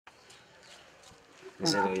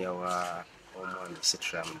Nzero yawa omwami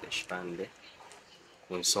Sitram Deshpande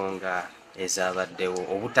ku nsonga ezabaddewo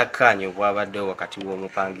obutakkaanya obwabaddewo wakati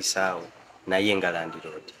w'omupangisaawo naye nga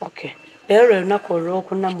landiroodi. Okay. Leero lunaku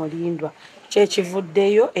olwokuna mulindwa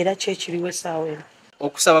kyekivuddeyo era kyekiriwo essaawa eno.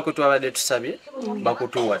 Okusaba kwe twabadde tusabye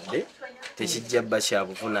bakutuwadde tekijja bba kya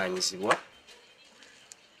buvunaanyizibwa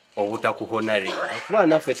obutakuhonaringa kuba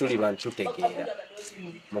naffe tuli bantu tutegeera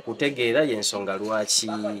mu kutegeera y'ensonga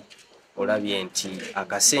lwaki olabye nti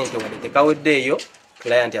akasente wadde tekaweddeeyo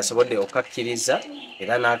client asobodde okakkiriza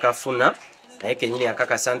era n'akafuna naye kenyini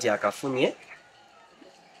akakasa nti akafunye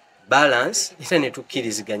balance era ne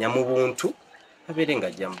tukkiriziganya mu buntu abeere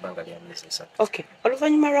ng'ajja mu bbanga lya myezi 3. Okay.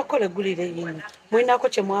 Oluvannyuma lwakola eggulire yino mulinako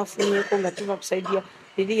kye mwafunyeeko nga tuva kusaidia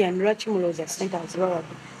Lilian lwaki mulowooza ssente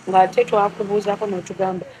azibawadde ng'ate twakubuuzaako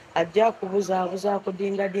n'otugamba ajja akubuzaabuzaako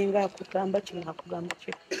dingadinga akugamba kino akugamba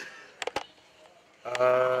ki?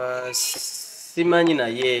 Simanyi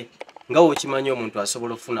naye nga wokimanyi omuntu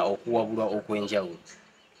asobola okufuna okuwabulwa okw'enjawulo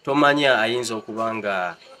tomanya ayinza okuba nga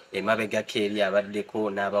emabegako eri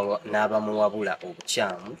abaddeko n'abamuwabula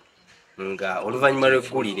obukyamu nga oluvannyuma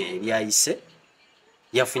lw'eggulire eryayise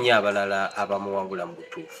yafunye abalala abamuwabula mu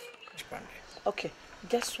butuufu. Okay,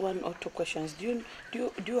 just one or two questions. Do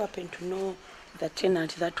you happen to know the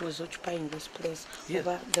tenant that was occupying this place? Yes.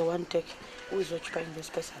 Over the one take who is occupying this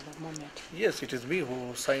place at the moment? Yes, it is me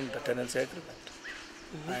who signed the tenancy agreement.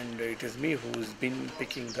 And it is me who has been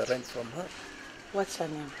picking the rent from her. What's her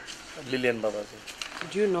name? Lilian Mbabazi.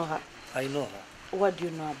 Do you know her? I know her. What do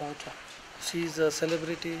you know about her? She's a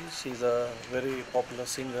celebrity. She's a very popular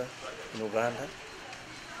singer in Uganda.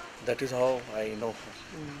 That is how I know her.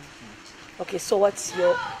 Okay, so what's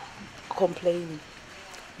your complaint?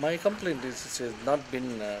 My complaint is she has not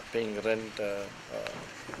been paying rent. The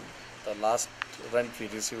last rent we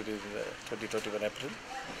received in 2021 April.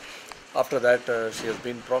 After that, she has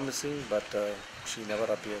been promising, but she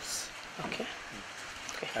never appears. Okay.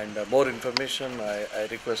 And more information, I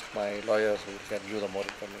request my lawyers who can give the more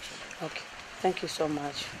information. Okay. Thank you so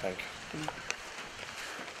much. Thank you.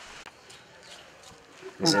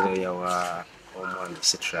 Nzero yawa omwami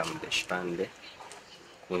Sitram Deshpande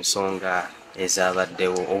ku nsonga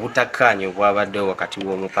ezabaddewo obutakkaanya obwabaddewo wakati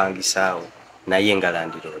w'omupangisaawo naye nga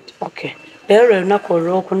landiroodi. Okay. Leero lwe lunaku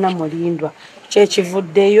olwokuna mulindwa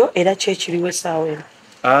kyekivuddeyo era kyekiriwo essaawa eno.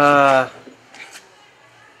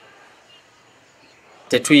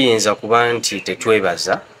 Tetuyinza kuba nti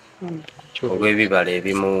tetwebaza olw'ebibala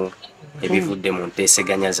ebimu ebivudde mu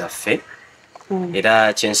nteeseganya zaffe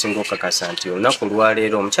era kyensinga okukakasa nti olunaku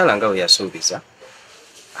lwaleero omukyala nga we yasuubiza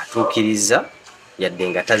atuukiriza yadde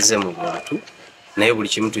nga tazze mu bantu naye buli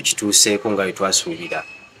kimu tukituuseeko nga bwe twasuubira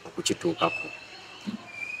okukituukako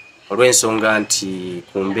olw'ensonga nti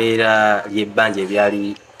ku mbeera y'ebbanja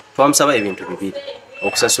ebyali twamusaba ebintu bibiri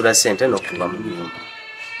okusasula ssente n'okuva mu nnyumba.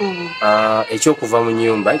 Ekyokuva mu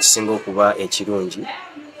nnyumba kisinga okuba ekirungi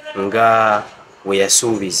nga we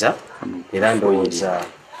yasuubiza era ndowooza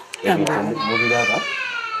ebintu mu biraba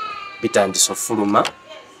bitandise ofuluma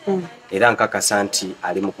era nkakasa nti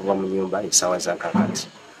ali mu kuva mu nnyumba essaawa za kakati.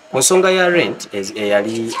 Ku nsonga ya rent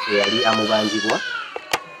eyali amubangibwa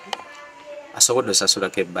asobodde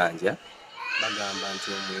osasulako ebbanja bagamba nti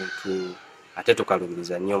omuntu ate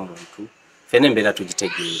tokalubiriza nnyo omuntu ffenna embeera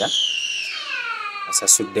tugitegeera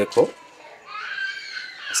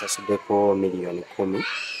asasuddeko miliyoni 10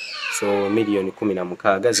 so miliyoni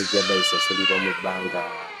 16 zijja dda zisasulibwa mu bbanga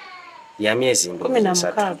ya myezi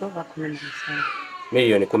 3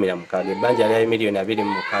 miliyoni 16 ebbanja lyali miliyoni 26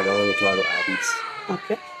 n'emitwalo 20.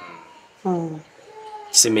 Okay.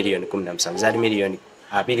 Si miliyoni 17 zaali miliyoni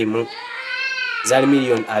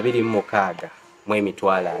 26 mu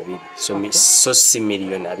emitwalo 20 so si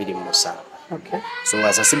miliyoni 27. Okay. So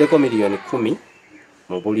asasuddeko miliyoni 10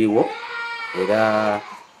 mu buliwo era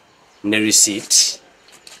ne receipt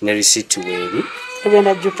weeri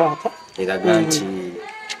tugenda jjutaata eraga nti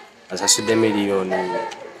asasudde miliyoni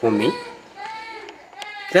 10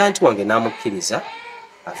 client wange n'amukkiriza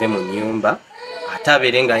ave mu nnyumba ate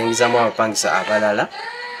abeere ng'ayingizamu abapangisa abalala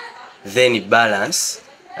then balance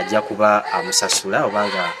ajja kuba amusasula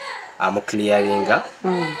obanga amukliyaringa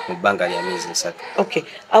mu bbanga lya myezi 3. Okay.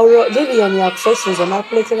 Awo Lilian yakusesinza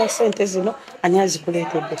n'akuleetera ssente zino ani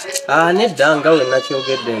azikuleetedde? Nedda nga we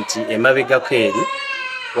nakyogedde nti emabegako eri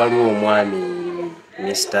waliwo omwami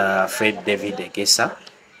Mr. Fred David Egesa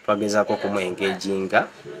twagezaako okumuengaginga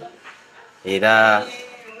era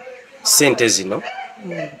ssente zino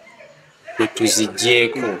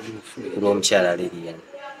tetuziggyeko olw'omukyala Lilian.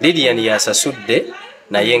 Lilian yasasudde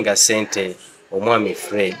naye nga ssente omwami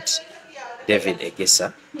Fred David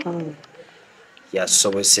Egesa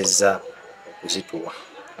yasobosezza kuzituwa.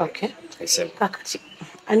 Okay. Kakati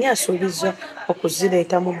ani asuubiza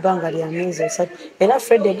okuzireeta mu bbanga lya myezi 3 era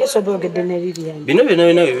Fred Egeso boogedde ne Lilian. Bino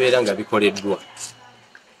byonna bibeera nga bikoleddwa.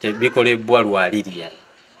 Tebikolebwa lwa Lilian.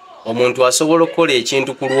 Omuntu asobola okukola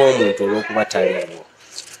ekintu ku lw'omuntu olw'okuba taliiwo.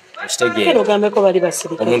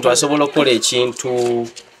 Omuntu asobola okukola ekintu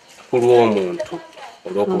ku lw'omuntu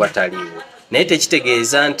olw'okuba taliiwo. Naye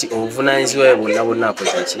tekitegeeza nti obuvunaanyizibwa bwe bwonna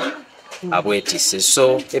akoze ki abwetisse.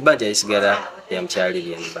 So ebbanja lisigala lya mukyala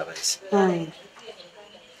Lilian Mbabazi.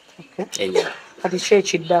 Kati ki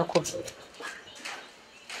ekiddako?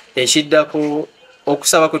 Ekiddako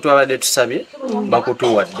okusaba kwe twabadde tusabye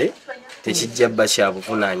bakutuwadde tekijja bba kya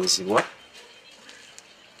buvunaanyizibwa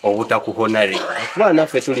obutakuhonaribwa. Kuba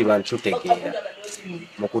naffe tuli bantu tutegeera.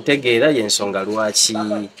 Mu kutegeera y'ensonga lwaki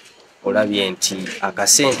olabye nti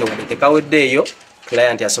akasente wadde tekaweddeeyo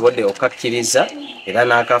client asobodde okakkiriza era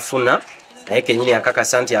n'akafuna naye kennyini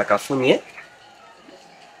akakasa nti akafunye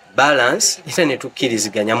balance era ne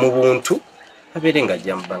tukkiriziganya mu buntu abeere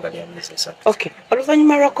ng'ajja mu bbanga lya myezi 3. Okay.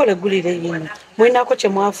 Oluvannyuma lwakola eggulire yino mwinako kye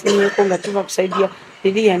mwafunyeeko nga tuva kusaidia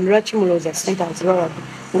Lilian lwaki mulowooza ssente azibawadde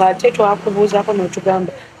ng'ate twakubuuzaako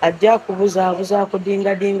n'otugamba ajja akubuzaabuzaako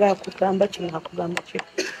dingadinga akugamba kino akugamba kino.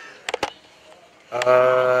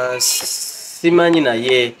 Simanyi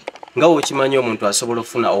naye nga wokimanyi omuntu asobola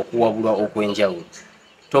okufuna okuwabulwa okw'enjawulo.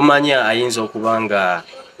 Tomanya ayinza okuba nga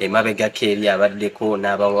emabegako eri abaddeko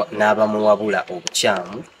n'abamuwabula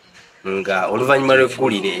obukyamu nga oluvannyuma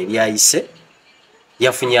lw'eggulire eryayise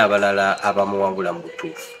yafunye abalala abamuwabula mu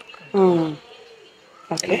butuufu.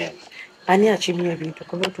 Ani akimye ebintu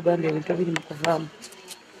kuba otugambye ebintu biri mu kuvaamu?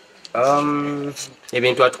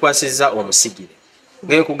 Ebintu atukwasizza omusigire.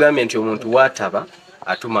 Nkugambye nti omuntu waataba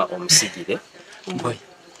atuma omusigire.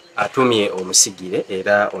 Atumye omusigire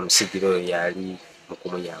era omusigire oyo yali mu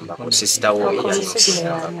kumuyambako. Sisita we yali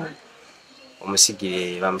mukuyambako.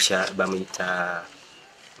 Omusigire bamuyita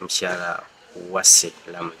mukyala Wasse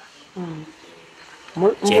Lamula.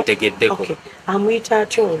 Kyentegeddeko. Amuyita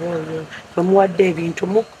atyo olwoyo bamuwadde ebintu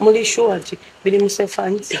muli sure nti biri mu safe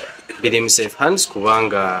hands? Biri mu safe hands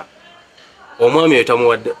kubanga omwami oyo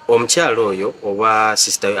tamuwadde, omukyala oyo oba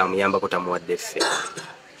sisita we amuyambako tamuwadde ffe.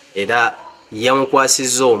 Era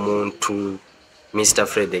yamukwasizza omuntu Mr.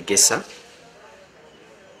 Fred Egesa.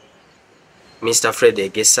 Mr. Fred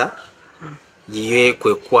Egesa ye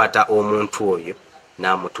kwe kukwata omuntu oyo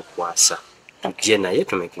n'amutukwasa. Tujje naye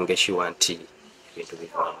tumekinge sure nti ebintu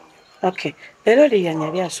bivaamu. Okay. Leero Lilian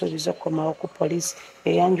yali asuubiza okukomawo ku poliisi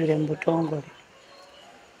eyanjule mu butongole.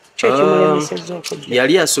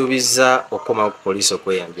 Yali asuubiza okukomawo ku poliisi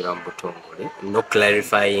okweyanjula mu butongole no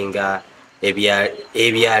clarifyinga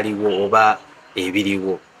ebyaliwo oba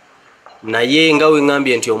ebiriwo. Naye nga we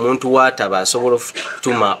ngambye nti omuntu waataba asobola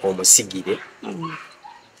okutuma omusigire.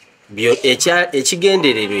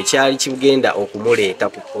 Ekigendererwa ekyali kigenda okumuleeta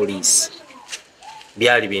ku poliisi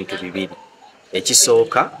byali bintu bibiri.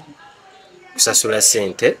 Ekisooka kusasula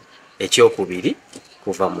ssente, ekyokubiri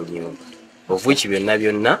kuva mu nnyumba. Ovuki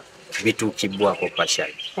byonna bituukibbwako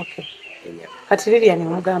pashali. Kati Lilian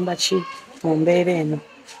mugamba ki mu mbeera eno?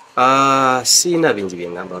 Siina bingi bye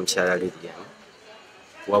ngamba mukyala Lilian.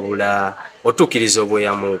 Wabula otuukiriza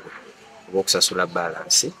obweyamo bwe obw'okusasula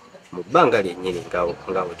balansi mu bbanga lyennyini nga we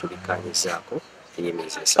tulikanyizaako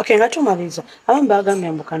ey'emyezi 3. Okay, nga tumaliza abamu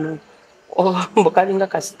bagambye mbukalinga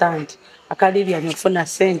kasitanti aka Lilian okufuna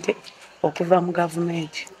ssente okuva mu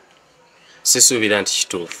gavumenti. Sisuubira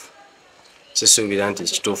nti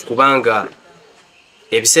kituufu kubanga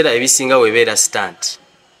ebiseera ebisinga webeera stand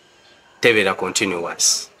tebeera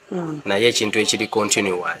continuous. Naye ekintu ekiri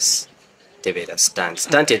continuous tebeera stand.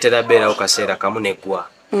 Stand etera beerawo kaseera kamu neggwa.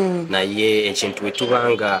 Naye ekintu we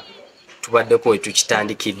tubanga tubaddeko we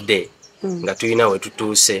tukitandikidde nga tulina we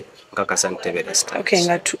tutuuse nkakasa nti tebeera stand. Okay,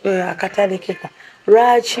 nga akatalekeka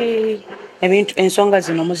lwaki ebintu ensonga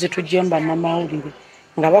zino muzitujjemba namawulire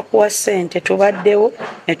nga bakuwa ssente tubaddewo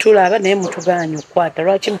ne tulaba naye mutugaanye okukwata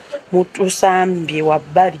lwaki mutusambye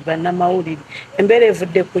wabbali bannamawulire embeera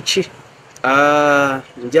evudde ku ki?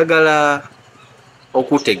 Njagala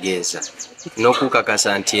okutegeeza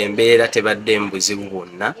n'okukakasa nti embeera tebadde mu buzibu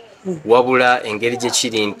bwonna wabula engeri gye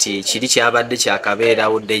kiri nti kiri kyabadde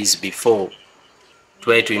kyakabeerawo days before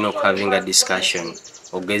twali tulina okuhavinga discussion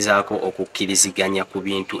okugezaako okukkiriziganya ku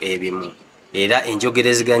bintu ebimu era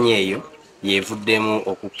enjogereziganya eyo yevuddemu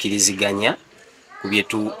okukkiriziganya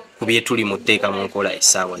ku bye tuli mu tteeka mu nkola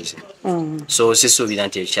essaawa zino. So sisuubira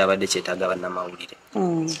nti ekyabadde kyetaaga bannamawulire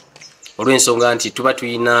olw'ensonga nti tuba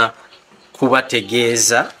tulina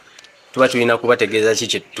kubategeeza ki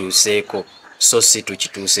kye tutuuseeko so si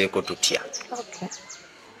tukituuseeko tutya.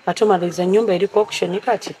 Atumaliza ennyumba eriko auction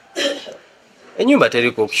kati? Enyumba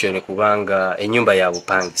teriko option kubanga enyumba ya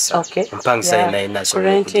bupangisa. Okay. Mpangisa Yeah. ina so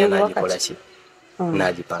kujja n'agikola Renting ki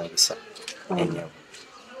n'agipangisa ennyumba.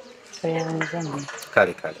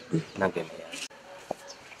 Kale nagenda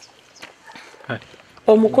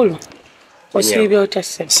omukulu osiibye otya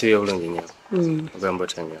ssebo? Siibye bulungi nnyo. Ogamba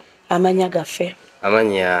otya nnyo? Amanya gaffe?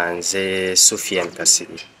 Amanya nze Sufian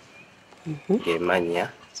Kasiri. Gemanya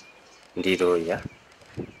ndi lawyer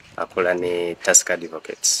akola ne Task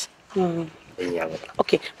Advocates. Enyawo.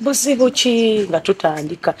 Okay, buzibu ki nga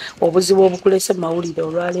tutandika obuzibu obukulese mawulire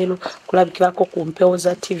olwaleero kulabikirako ku mpewo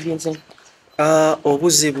za TV ezen?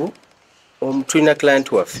 Obuzibu tulina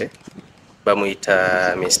client waffe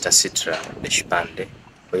bamuyita Mr. Sitra Ekipande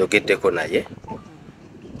oyogeddeko naye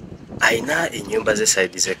ayina ennyumba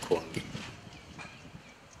z'eside z'ekkonge,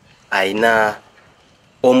 ayina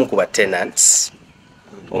omu ku tenants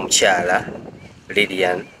omukyala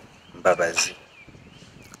Lilian Mbabazi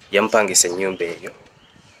yampangisa ennyumba eyo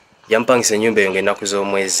ng'ennaku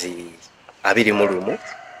z'omwezi 21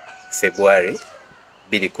 February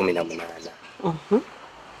 2018.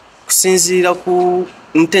 Kusinziira ku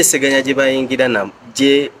nteeseganya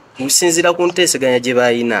gye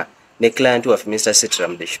bayina ne client waffe Mr. Sitra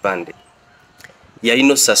Ekipande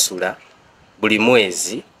yalina osasula buli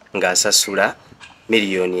mwezi ng'asasula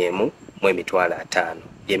 $1,500,000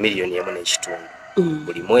 ye $1,500,000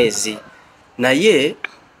 buli mwezi. Naye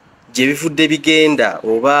gye bivudde bigenda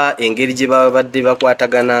oba engeri gye babadde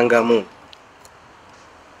bakwataganangamu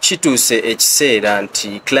kituuse ekiseera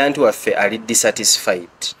nti client waffe ali dissatisfied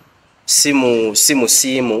simu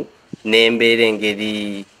n'embeera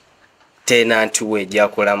engeri tenant we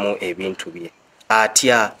gyakolamu ebintu bye.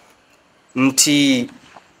 Atya nti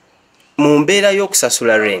mu mbeera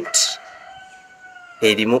y'okusasula rent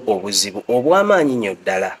erimu obuzibu obw'amaanyi nnyo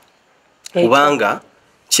ddala kubanga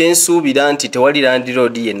kyensuubira nti tewali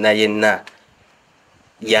landlord yenna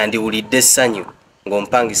yandiwulidde essanyu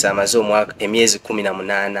ng'ompangisa amaze emyezi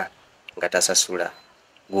 18 nga tasasula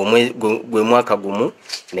gwe mwaka gumu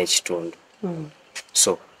n'ekitundu.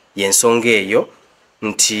 So y'ensonga eyo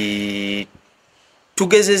nti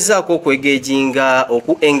tugezezzaako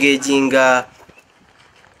okuengaginga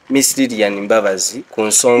Miss Lilian Mbabazi ku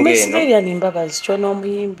nsonga eno. Miss Lilian Mbabazi kyona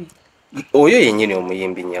omuyimbi oyo yennyini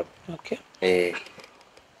omuyimbi nyabo. Okay.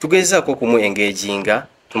 Tugezzaako okumuengaginga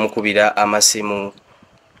tumukubira amasimu,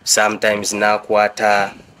 sometimes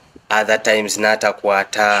n'akwata, other times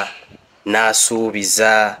n'atakwata,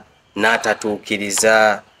 n'asuubiza,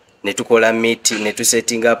 n'atatuukiriza, ne tukola meeting, ne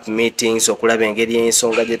tusetting up meetings okulaba engeri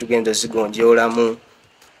y'ensonga gye tugenda zigonjoolamu,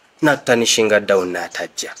 n'atutanishinga down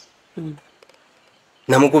n'atajja.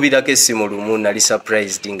 Namukubirako essimu lumu nali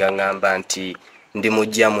surprised nga ngamba nti ndi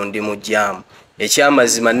mujjamu.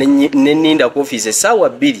 Ekyamazima nenninda ku office essaawa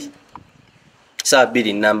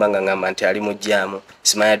 2 namba nga ngamba nti ali mujjamu,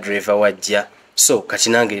 simanya driver wajja. So kati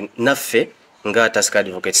nange naffe nga Task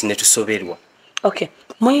Advocates ne tusoberwa. Okay,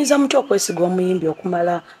 muyinza mutya okwesiga omuyimbi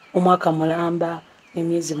okumala omwaka mulamba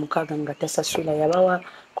emyezi 6 nga tasasula? Yabawa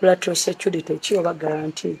collateral security ki oba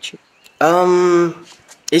guarantee ki?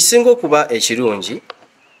 Ekisinga okuba ekirungi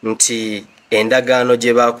nti endagaano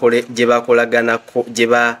gye bakolaganako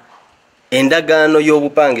endagaano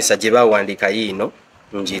y'obupangisa gye bawandiika yiino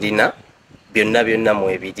njirina byonna mu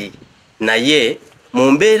ebiri. Naye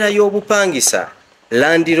mu mbeera y'obupangisa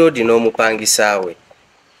landlord n'omupangisa we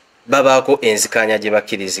babaako enzikanya gye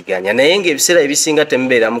bakkiriziganya, naye ng'ebiseera ebisinga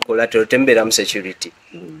temubeeramu collateral, temubeeramu security.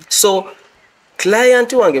 So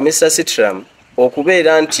client wange Mr. Sitram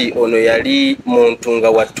okubeera nti ono yali muntu nga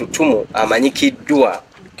wattutumu amanyikiddwa,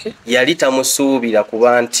 yali tamusuubira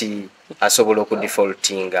kuba nti asobola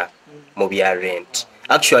okudefaultinga mu bya rent.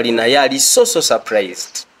 Actually naye ali so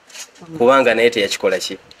surprised kubanga naye teyakikola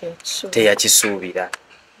ki, teyakisuubira.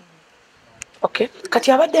 Okay,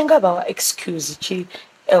 kati abadde nga bawa excuse ki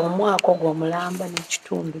omwaka ogw'omulamba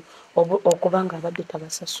n'ekitundu okubanga abadde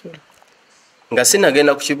tabasasula? Nga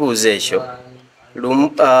sinagenda ku kibuuzo ekyo,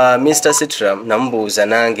 Mr. Sitram namubuuza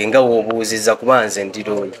nange nga woobuuzizza kuba nze ndi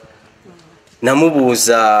lawyer.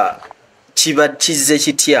 Namubuuza kizze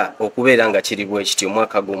kitya okubeera nga kiri bwe kityo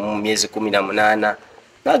omwaka gumu mu myezi 18.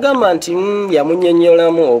 N'agamba nti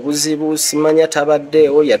yamunnyonnyolamu obuzibu, simanya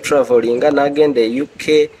tabaddeewo, yatravelinga n'agenda e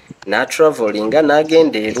UK, n'atravelinga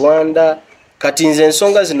n'agenda e Rwanda. Kati nze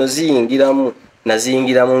ensonga zino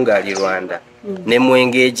naziyingiramu ng'ali Rwanda. Ne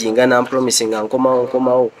muengaginga n'ampromisinga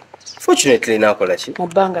nkomawo. Fortunately nakola ki?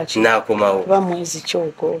 Mubbanga ki? N'akomawo. Ba mwezi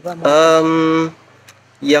kyoko?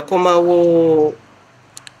 Yakomawo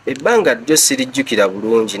ebbanga ddyo sirijjukira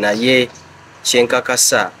bulungi, naye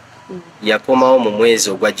kyenkakasa yakomawo mu mwezi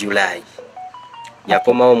ogwa July.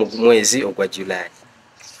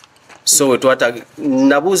 so twata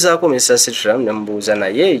nabuuzaako Mr. Sitram namubuuza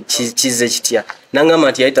naye kize kitya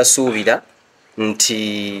nangamba nti yayita suubira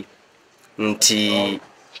nti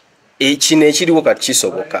ekino ekiriwo kati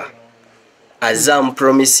kisoboka azze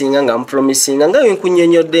amupromisinga nga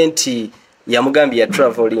wenkunnyonnyodde nti yamugambye ya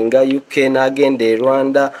travelinga UK n'agenda e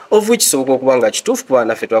Rwanda of which kisoboka okuba nga kituufu kuba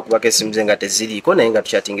naffe twakubako essimu ze nga teziriiko naye nga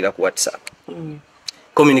tukyatingira ku WhatsApp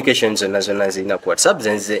communication zonna zirina ku WhatsApp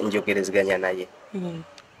zenze njogerezeganya naye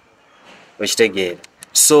okitegeera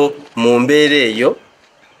so mu mbeera eyo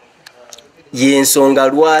yensonga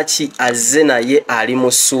lwaki azze naye ali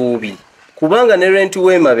mu ssuubi kubanga ne rent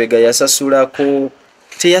w'emabega yasasulako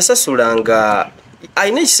teyasasulanga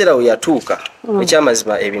alina ekiseera we yatuuka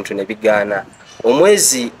ekyamazima ebintu ne bigaana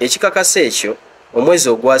omwezi ekikakasa ekyo omwezi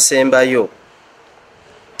ogwasembayo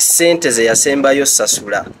sente ze yasembayo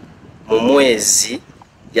sasula mu mwezi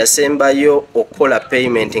yasembayo okukola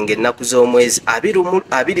payment ng'ennaku z'omwezi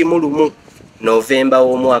 21 Novemba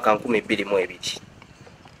w'omwaka 2022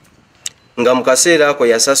 nga mu kaseera ako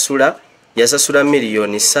yasasula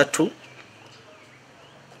 $3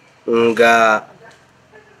 nga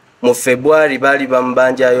mu February baali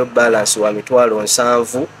bamubanjayo balance wa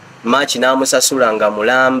 $7,000 March n'amusasula nga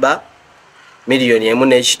mulamba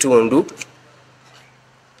 $1.5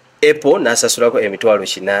 Apple n'asasulako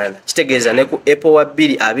 $8,000 kitegeeza ne ku Apple wa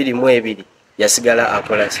 222 yasigala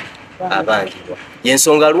akola abanjibwa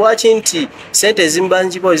yensonga lwaki nti sente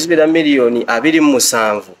ezimbanjibwa zibeera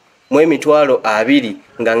 $2.7 mu $20,000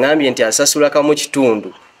 nga ngambye nti asasula kamu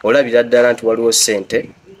kitundu olabira ddala nti waliwo sente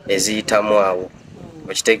eziyitamu awo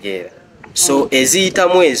okitegeera so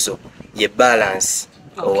eziyitamu ezo ye balance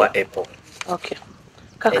owa Apple. Okay.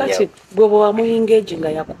 Kakati gwe wamuyingeji nga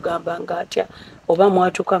yakugamba nga atya oba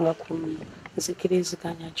mwatuka nga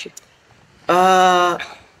kunzikiriziganya ki?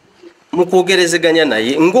 Mu kwogerezeganya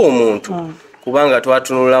naye ng'omuntu kubanga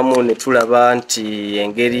twatunulamu ne tulaba nti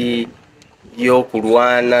engeri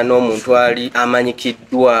y'okulwana n'omuntu ali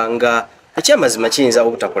amanyikiddwa nga ekyamazima kiyinza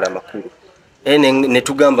obutakola makulu ne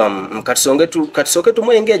tugamba katusooke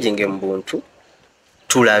tumwengejinge mu buntu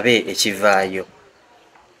tulabe ekivaayo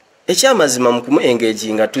ekyamazima mu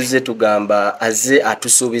kumwengeginga tuzze tugamba azze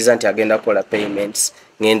atusuubiza nti agenda kukola payments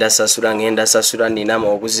ngenda sasula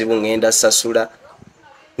ninamu obuzibu ngenda sasula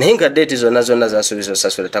naye nga deeti zonna zasuubiza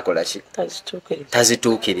osasula takola ki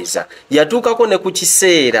tazituukiriza yatuukako ne ku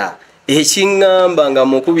kiseera ekiŋŋamba nga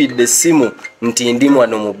mukubidde essimu nti ndi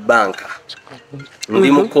wano mu bbanka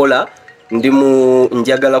ndi mukola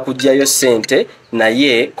njagala kujjayo sente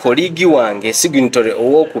naye koligi wange signatory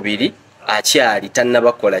owokubiri akyali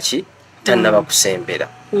tannaba kukola ki tannaba kusembera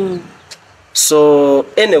so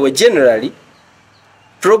anyway generally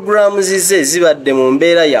programs ze zibadde mu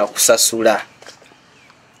mbeera ya kusasula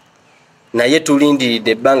naye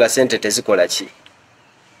tulindiridde ebbanga sente tezikola ki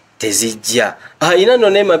tezijja ina nno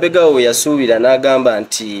n'emabega we yasuubira n'agamba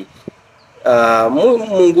nti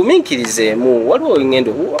mungumiikirizeemu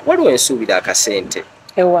waliwo ensuubira akasente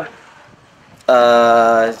ewa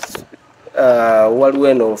waliwo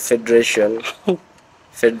eno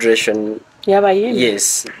federation y'abayimbi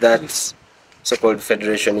yes that so-called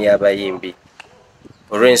federation y'abayimbi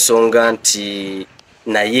olw'ensonga nti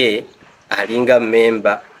naye alinga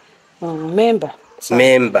member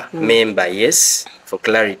yes for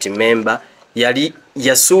clarity member yali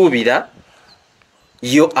yasuubira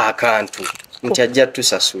yo akantu nti ajja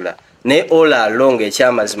tusasula ne all along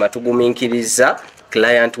ekyamazima tugumiikiriza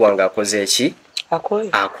client wange akoze eki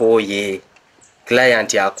akooye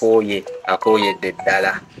client akooyedde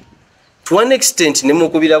ddala to one extent ne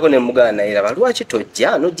mukubirako ne mugana naye laba lwaki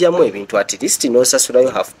tojja nojjamu ebintu at least nosasulayo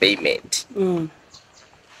half payment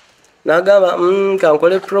nagamba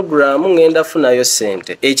kankole program ngenda funayo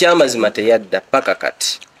sente ekyamazima teyadda paka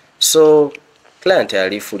kati so client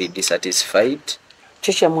ali fully dissatisfied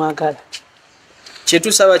kikyemwagala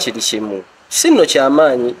kyetusaba kiri kimu sinno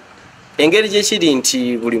kyamaanyi engeri gyekiri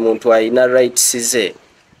nti buli muntu alina rights ze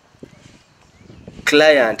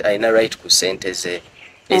client alina right ku sente ze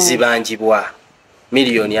ezibanjibwa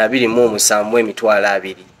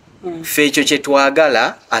 $2.7 ffe ekyo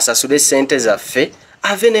kyetwagala asasule sente zaffe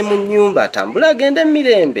ave ne mu nnyumba atambula agende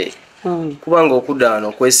mirembe kubanga okudda wano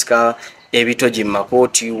okwesika ebitogi mu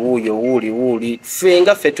makooti wuuli ffe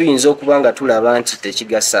nga ffe tuyinza okuba nga tulaba nti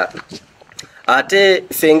tekigasa ate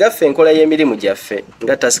ffe nga ffe enkola y'emirimu gyaffe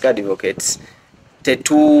nga task advocates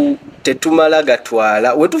tetumala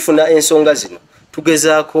gatwala we tufuna ensonga zino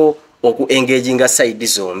tugezaako okuengaginga side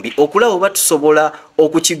zombi okulaba oba tusobola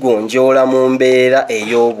okukigonjoola mu mbeera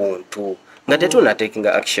ey'obuntu nga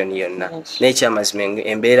tetunatekinga action yonna n'ekyamazima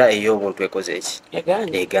embeera ey'obuntu ekoze eki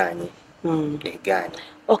egaanye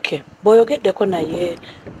Okay, boyogeddeko naye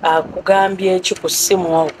akugambye eki ku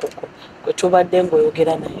ssimu okwo kwe tubadde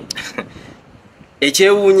ng'oyogera naye?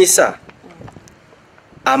 Ekyewuunyisa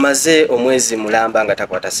amaze omwezi mulamba nga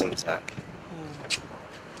takwata simu zange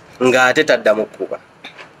ng'ate taddamu kuba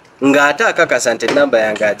ng'ate akakasa nti ennamba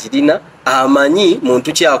yange agirina amanyi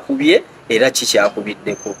muntu kyakubye era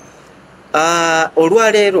kikyakubiddeko.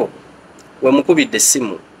 Olwaleero we mukubidde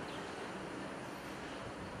essimu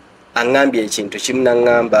aŋŋambye ekintu kimu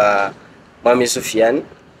naŋŋamba Mwami Sufyan,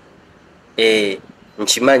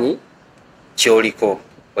 nkimanyi kyoliko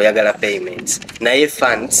oyagala payments naye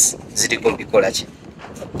funds ziri kumbikola ki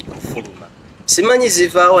fuluma simanyi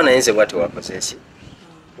zivaawo naye nze bwate wakoze ki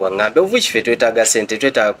waŋŋambe ovukife twetaaga sente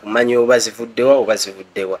twetaaga kumanya oba zivuddewa oba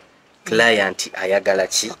zivuddewa. Client ayagala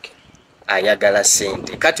ki ayagala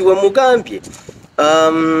sente kati we mugambye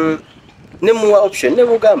ne muwa option ne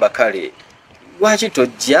mugamba kale lwaki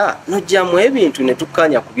tojja nojjamu ebintu ne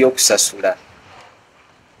tukkanya ku by'okusasula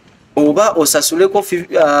oba osasuleko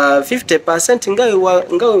 50% nga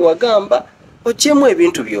we wagamba oggyemu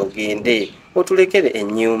ebintu byogende otulekere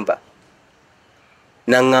ennyumba.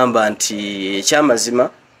 Naŋŋamba nti ekyamazima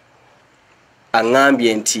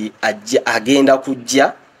aŋŋambye nti agenda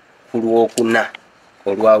kujja ku Lwokuna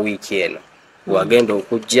olwa wiiki eno wagenda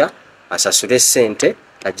okujja asasule sente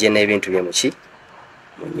ajje n'ebintu bye muki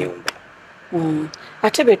mu nnyumba.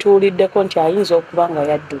 Ate betuwuliddeko nti ayinza okuba nga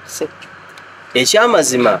yadduse.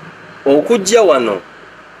 Ekyamazima okujja wano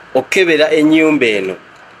okebera ennyumba eno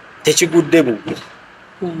tekigudde bubi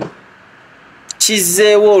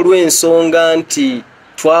kizzeewo olw'ensonga nti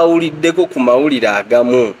twawuliddeko ku mawulire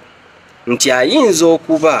agamu nti ayinza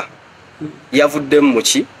okuba yavuddemu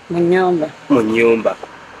muki mu nnyumba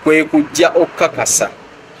kwe kujja okukakasa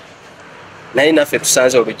naye naffe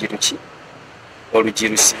tusanze olugi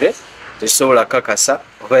lusibe tesobola kakasa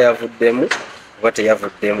oba yavuddemu oba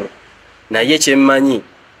teyavuddemu. Naye kyemmanyi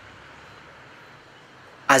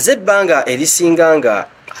aze ebbanga erisinga nga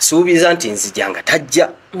asuubiza nti nzija nga tajja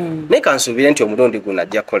naye kansuubire nti omulundi guno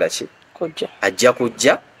ajja kukola ki ajja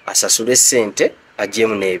kujja asasule sente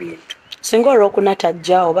ajjemu n'ebintu. Singa Olwokuna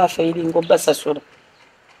tajja oba afeiringa obasasula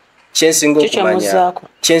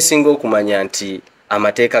kyensinga okumanya nti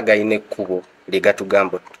amateeka galina ekkubo lye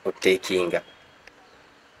gatugamba oteekinga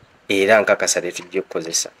era nkakasa lye tujja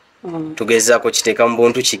okukozesa. Tugezaako kiteeka mu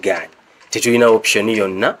buntu kigaanyi tetulina option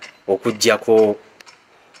yonna okuggyako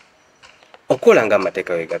okola nga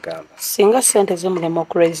amateeka we gagamba. Singa sente zimulema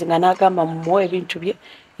okuraisinga n'agamba mumuwa ebintu bye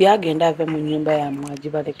yagenda ave mu nnyumba yammwe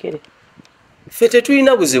agibalekere. Ffe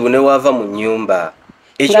tetulina buzibu ne waava mu nnyumba.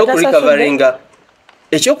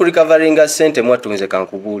 Ekyokurikavaringa sente mwatunze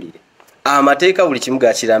kankubuulire amateeka buli kimu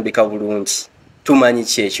gakirambika bulungi tumanyi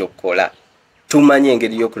ki ekyokukola tumanyi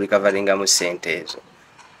engeri y'okurikavaringa mu sente ezo.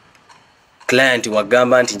 Client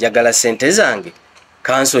wagamba nti njagala sente zange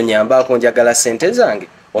kanso nyambaako njagala sente zange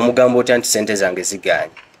omugambo otya nti sente zange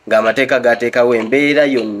ziganye ng'amateeka gateekawo embeera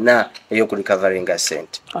yonna ey'okurikavaringa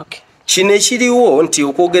sente. Kino ekiriwo nti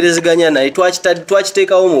okwogerezeganya naye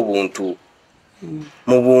twakiteekawo mu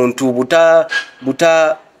buntu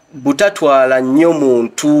butatwala nnyo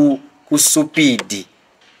muntu ku supiidi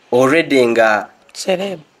already nga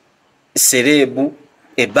serebu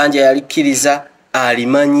ebbanja yalikkiriza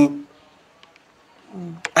alimanyi.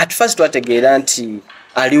 At first twategeera nti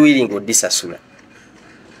ali willing odisasula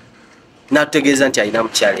natutegeeza nti alina mu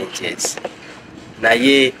challenges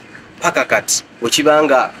naye paka kati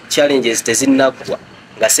okibanga challenges tezinnaggwa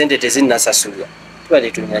nga sente tezinnasasulwa tuba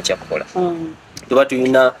tetulina kyakukola. Tuba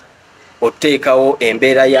tulina oteekawo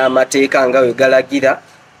embeera y'amateeka nga we galagira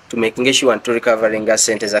to making sure nti recovering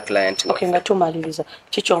sente za client. Nga tumaliriza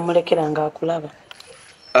kiki omulekera nga akulaba?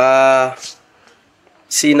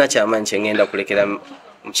 Siina kyamanyi kye ngenda kulekera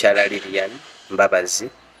mukyala Lilian Mbabazi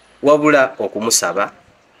wabula okumusaba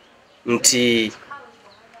nti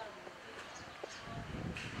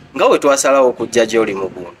nga we twasalawo okujja gy'oli mu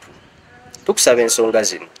buntu tukusaba ensonga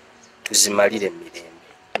zino tuzimalire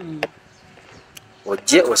emirembe.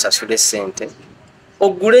 Ojje osasule sente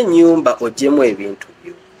ogule ennyumba oggyemu ebintu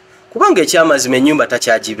byo kubanga ekyamazima ennyumba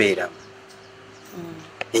takyagibeeramu.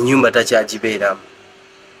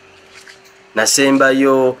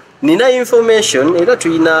 Nasembayo nina information era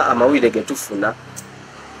tulina amawulire ge tufuna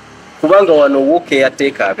kubanga wano woke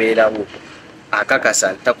yateeka abeerawo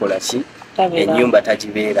akakasa ntakola ki ennyumba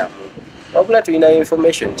tagibeeramu wabula tulina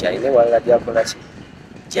information kyalina ewalala gyakola ki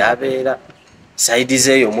gyabeera saidi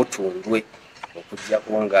zeeyo mutundwe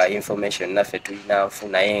okuggyako nga information naffe tulina nfu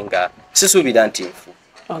naye nga sisuubira nti nfu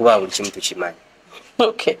kuba buli kimu tukimanyi.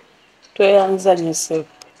 Tweyanza nnyo.